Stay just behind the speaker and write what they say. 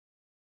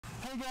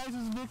Hey guys,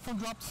 this is Nick from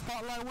Drop the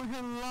Spotlight. We're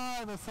here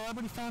live at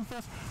Celebrity Fan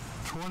Fest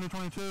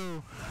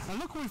 2022. And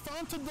look what we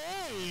found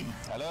today.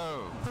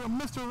 Hello.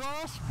 Mr.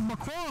 Ross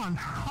Marquand.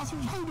 How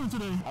you doing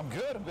today? I'm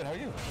good. How are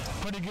you?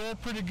 Pretty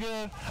good, pretty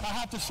good. I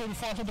have to say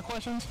before I start the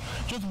questions,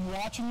 just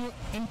watching you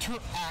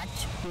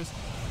interact with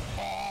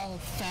all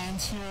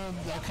fans here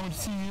that are coming to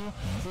see you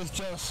is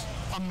just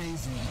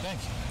amazing. Thank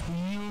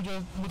you. You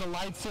just, with a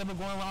lightsaber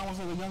going around with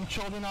the young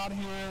children out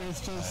here,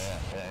 it's just...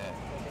 Yeah.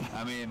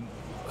 I mean,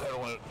 I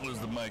don't want to lose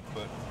the mic,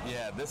 but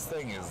yeah, this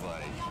thing is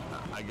like,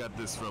 I got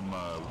this from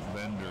a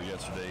vendor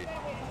yesterday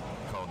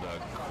called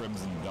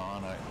Crimson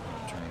Dawn. I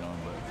turn it on,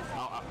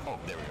 but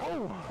there we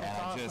go. Oh,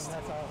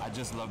 and I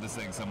just love this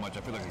thing so much.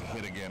 I feel like a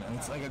kid again, and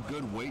it's like a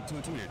good weight to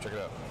it too. Here, check it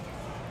out.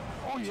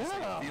 Oh yeah.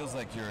 Like, it feels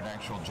like you're an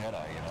actual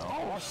Jedi, you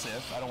know, or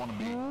Sith. I don't want to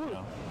be, you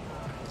know,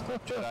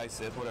 Jedi,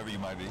 Sith, whatever you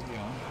might be, you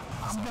know.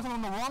 I'm guessing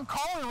on the wrong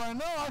collar right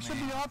now. I should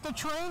be out there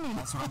training.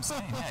 That's what I'm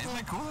saying. Yeah, isn't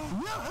that cool?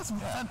 Yeah, that's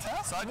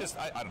fantastic. So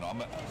I don't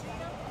know.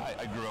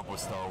 I grew up with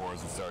Star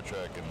Wars and Star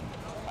Trek, and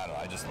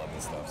I just love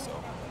this stuff. So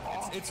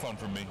it's fun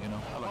for me, you know.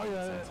 I like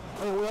it.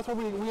 Well, that's what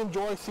we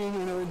enjoy seeing,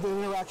 you know, the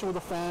interaction with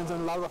the fans,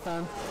 and a lot of the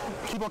fans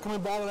keep on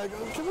coming back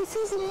like, can we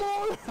see some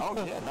more? Oh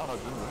yeah, no.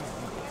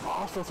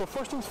 Awesome. So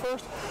first things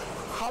first,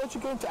 how did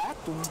you get into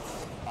acting?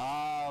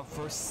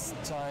 First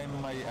time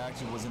I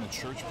acted was in a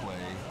church play.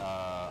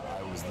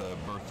 I was the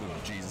Birth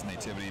of Jesus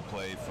Nativity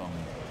play from,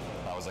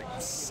 I was like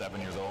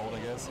 7 years old, I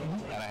guess.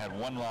 And I had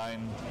one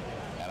line,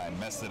 and I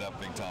messed it up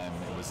big time.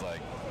 It was like,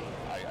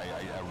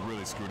 I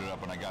really screwed it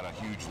up, and I got a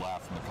huge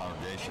laugh from the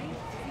congregation.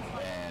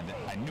 And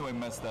I knew I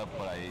messed up,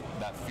 but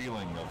that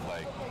feeling of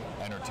like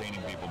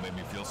entertaining people made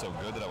me feel so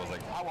good that I was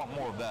like, I want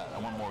more of that. I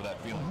want more of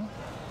that feeling.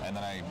 And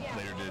then I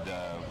later did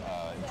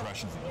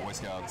impressions of Boy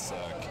Scouts,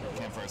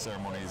 campfire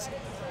ceremonies,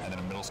 and then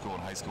in middle school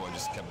and high school I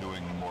just kept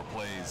doing more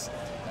plays.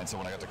 And so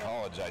when I got to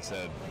college I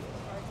said,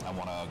 I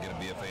want to get a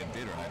BFA in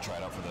theater, and I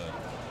tried out for the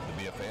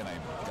BFA and I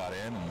got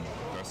in, and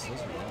the rest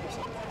is history. Yeah,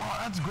 so. Oh,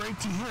 that's great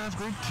to hear. That's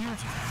great to hear.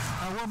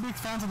 We're big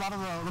fans of a lot of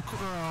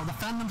the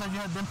fandoms that you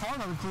had been part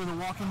of, including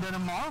The Walking Dead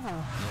and Marvel.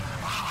 Yeah.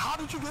 How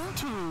did you get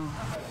into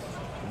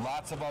it?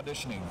 Lots of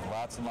auditioning.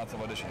 Lots and lots of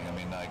auditioning. I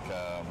mean, like,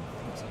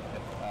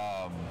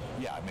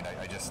 yeah, I mean,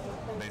 I just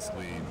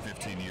basically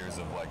 15 years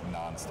of like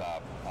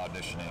non-stop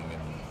auditioning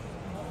and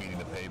beating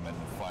the pavement,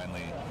 and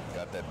finally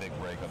got that big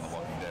break on The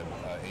Walking Dead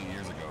 8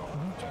 years ago,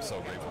 which I'm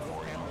so grateful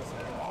for, you know.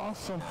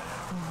 Awesome.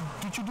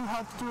 Did you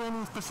have to do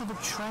any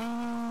specific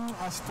training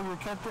as to your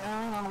character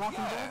Aaron on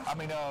Walking Dead? I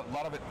mean, a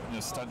lot of it, you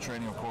know, stunt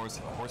training, of course,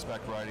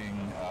 horseback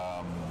riding.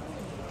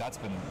 That's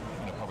been,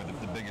 you know, probably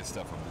the biggest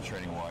stuff of the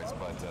training wise,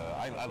 but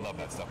I love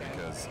that stuff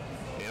because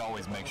it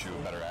always makes you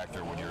a better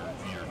actor when you're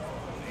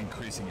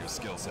increasing your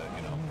skill set,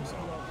 you know. So.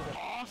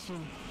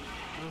 Awesome.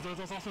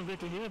 That's also great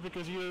to hear,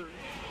 because you're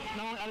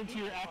not only adding to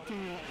your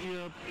acting,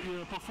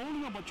 your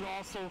portfolio, but you're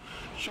also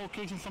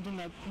showcasing something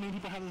that many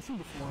people haven't seen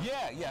before.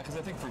 Yeah, because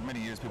I think for many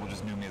years people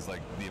just knew me as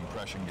like the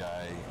impression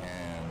guy,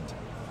 and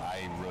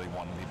I really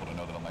wanted people to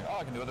know that I'm like, oh,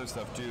 I can do other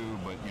stuff too,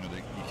 but you know,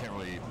 you can't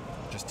really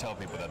just tell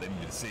people that. They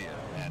need to see it,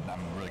 and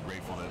I'm really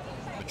grateful that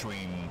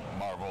between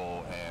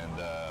Marvel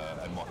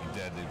and Walking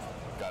Dead,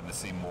 they've gotten to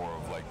see more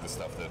of like the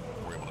stuff that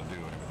we're able to do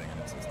and everything,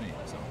 and it's neat.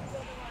 So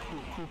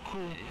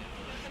cool.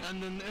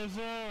 And then is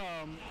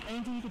there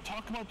anything you could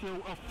talk about your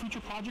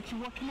future projects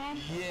you're working on?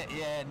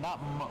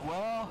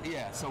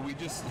 Yeah, so we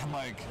just, I'm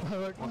like,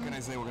 what can I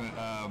say? We're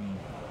gonna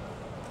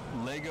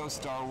Lego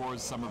Star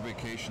Wars Summer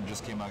Vacation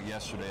just came out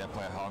yesterday. I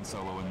play Han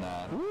Solo in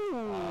that.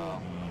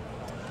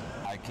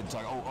 I can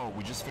talk.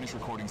 We just finished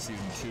recording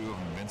season 2 of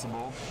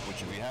Invincible,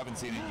 which if you haven't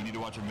seen it, you need to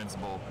watch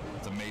Invincible.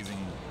 It's amazing.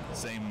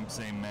 Same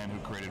man who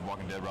created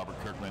Walking Dead, Robert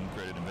Kirkman,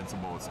 created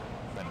Invincible. It's a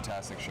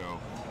fantastic show.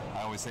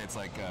 I always say it's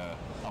like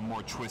a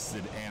more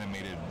twisted,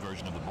 animated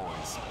version of The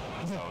Boys.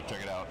 So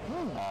check it out.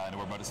 And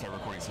we're about to start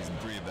recording season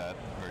 3 of that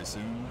very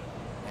soon.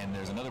 And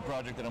there's another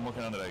project that I'm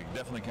working on that I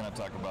definitely cannot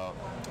talk about.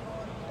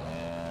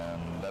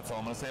 That's all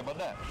I'm going to say about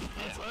that.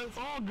 It's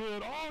all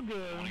good, all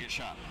good. I want to get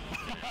shot.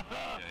 Yeah.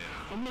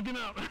 I'm looking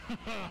out.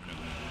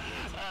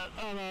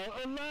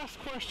 And last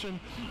question,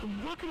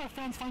 where can our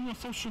fans find you on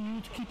social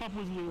media to keep up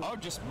with you? Oh,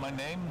 just my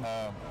name,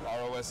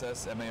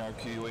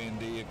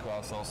 ROSSMARQUAND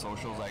across all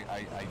socials.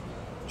 I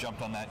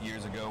jumped on that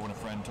years ago when a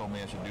friend told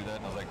me I should do that,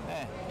 and I was like,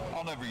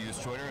 I'll never use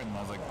Twitter, and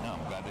I was like, no,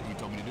 I'm glad that you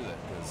told me to do that,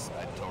 because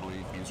I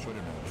totally use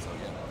Twitter now. So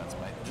yeah, that's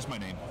just my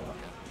name.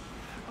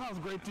 That was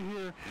great to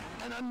hear.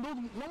 And I know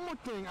one more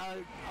thing,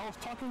 I was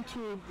talking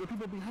to the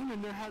people behind me,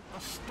 and they had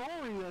a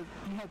story that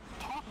you had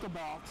talked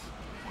about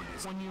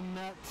when you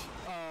met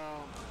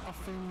a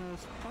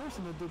famous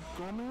person that did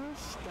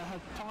Gomez, that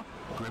had talked...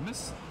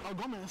 Grimace?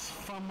 Gomez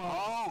from...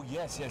 oh,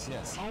 yes.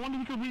 I wonder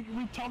if you could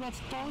retell that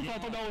story. Yeah. I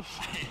thought that was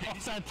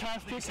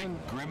fantastic. And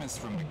Grimace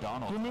from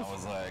McDonald's. Grimace? I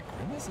was like,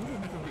 Grimace?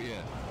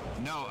 Yeah.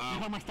 No. You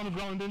had my stomach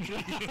growling, didn't you?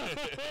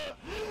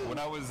 When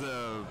I was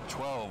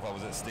 12, I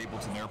was at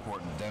Stapleton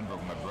Airport in Denver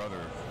with my brother.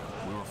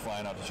 We were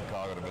flying out to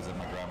Chicago to visit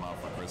my grandma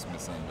for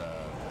Christmas, and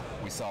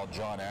we saw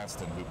John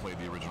Astin, who played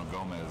the original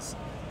Gomez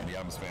in the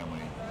Addams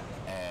Family,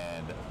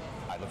 and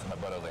I looked at my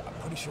brother, I was like,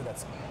 I'm pretty sure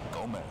that's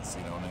Gomez,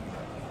 you know, and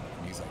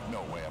he's like,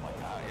 no way. I'm like,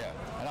 yeah.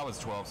 And I was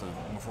 12, so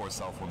before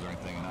cell phones or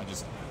anything, and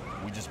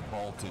we just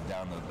bolted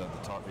down the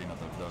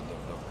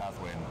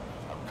pathway, and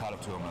I caught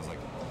up to him, and I was like,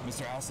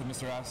 Mr. Aston,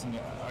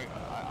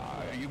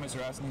 are you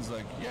Mr. Aston? He's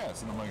like,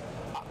 yes. And I'm like,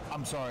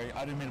 I'm sorry,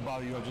 I didn't mean to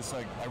bother you.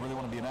 I really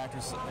want to be an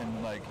actress,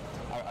 and like,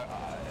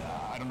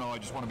 I don't know, I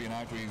just want to be an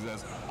actor. He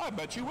says, I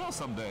bet you will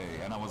someday.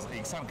 And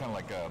he sounded kind of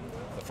like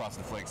the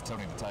Frosted Flakes,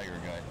 Tony the Tiger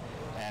guy.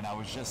 And I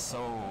was just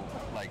so,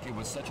 like, it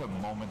was such a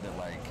moment that,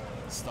 like,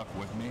 stuck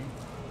with me,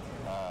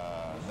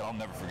 that I'll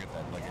never forget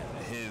that. Like,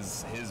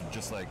 his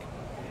just, like,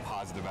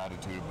 positive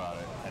attitude about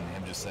it, and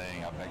him just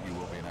saying, I bet you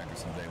will be an actor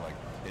someday, like,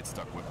 it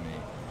stuck with me.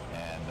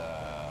 And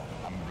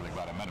I'm really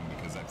glad I met him,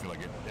 because I feel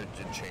like it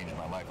changed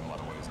my life in a lot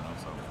of ways, you know,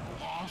 so.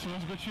 Awesome,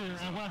 that's good to hear.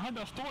 And when I heard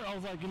that story, I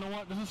was like, you know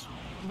what, this is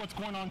what's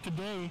going on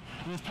today,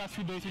 in this past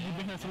few days, you've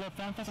been here at Celeb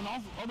Fan Fest and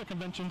all other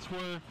conventions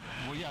where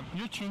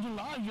you're changing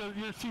lives,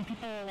 you're seeing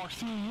people are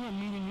seeing you and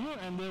meeting you,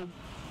 and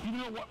you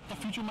know what the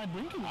future might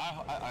bring to you.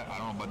 I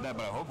don't know about that,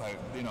 but I hope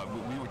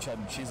we were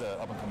chatting, she's an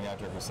up-and-coming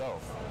actor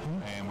herself,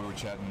 and we were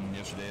chatting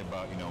yesterday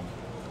about, you know,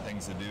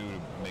 things to do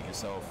to make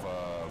yourself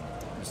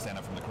stand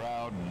up from the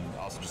crowd, and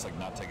also just like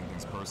not taking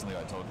things personally.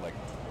 I told like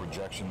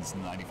rejection's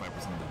 95%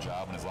 of the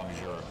job, and as long as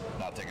you're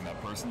not taking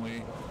that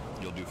personally,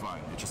 you'll do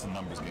fine. It's just a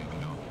numbers game, you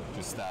know.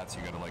 Just stats.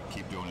 You got to like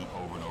keep doing it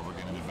over and over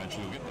again, and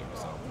eventually you'll get there.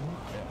 So,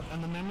 yeah.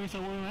 And the memories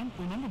that we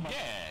remember about.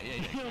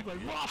 Yeah.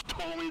 Like Ross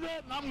told me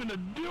that, and I'm gonna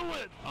do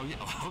it. Oh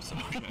yeah, I hope so.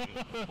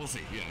 We'll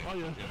see.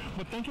 Yeah.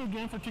 But thank you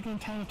again for taking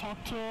the time to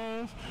talk to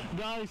us,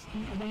 guys.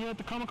 When you're at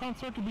the Comic-Con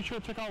circuit, be sure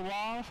to check out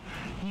Ross.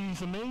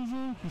 He's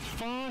amazing. He's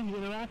fun. He's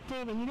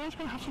interactive, and you guys are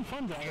gonna have some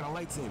fun, guys. I got a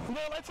lightsaber. You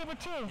got a lightsaber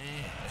too.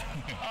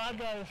 Yeah. All right,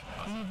 guys.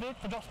 This is Vic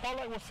for Drop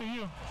Spotlight. We'll see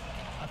you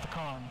at the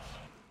cons.